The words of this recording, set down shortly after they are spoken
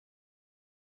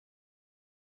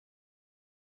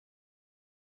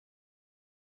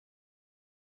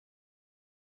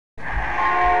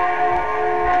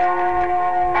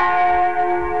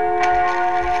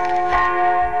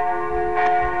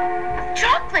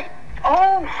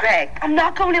Greg, I'm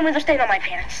not going in with a stain on my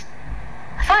pants.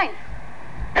 Fine.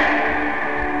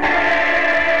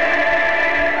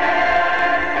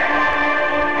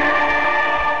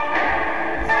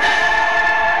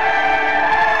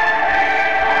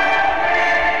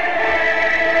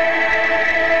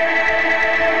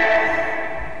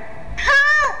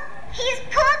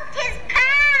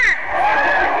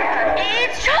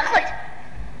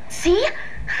 See? On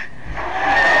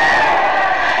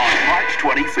March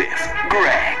 25th,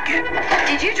 Greg.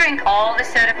 Did you drink all the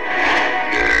soda?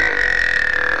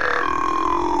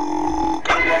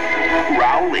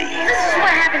 Rowley. This is what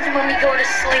happens when we go to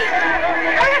sleep.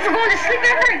 I'm never going to sleep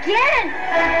ever again.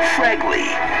 Fregley.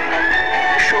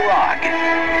 Sharag.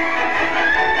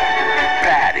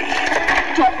 Patty.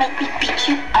 Don't make me beat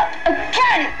you up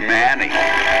again. Manny.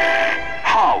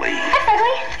 Holly. Hi,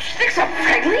 Fregley. Fix up,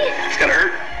 Fregley. It's gonna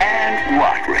hurt. And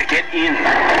Rodrick. Get in.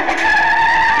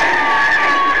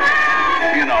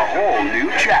 In a whole new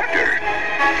chapter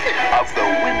of the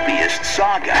wimpiest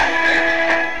saga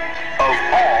of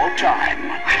all time.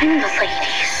 I'm the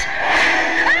ladies.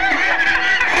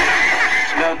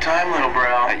 It's about time, little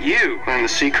bro. You learn the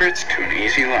secrets to an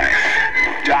easy life.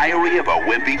 Diary of a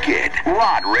Wimpy Kid.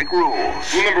 Rodrick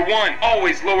rules. Rule number 1,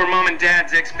 always lower mom and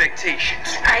dad's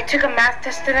expectations. I took a math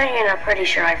test today and I'm pretty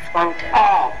sure I flunked it.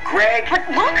 Oh, Greg. But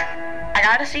look, I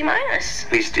got a C-.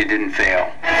 At least you didn't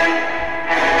fail.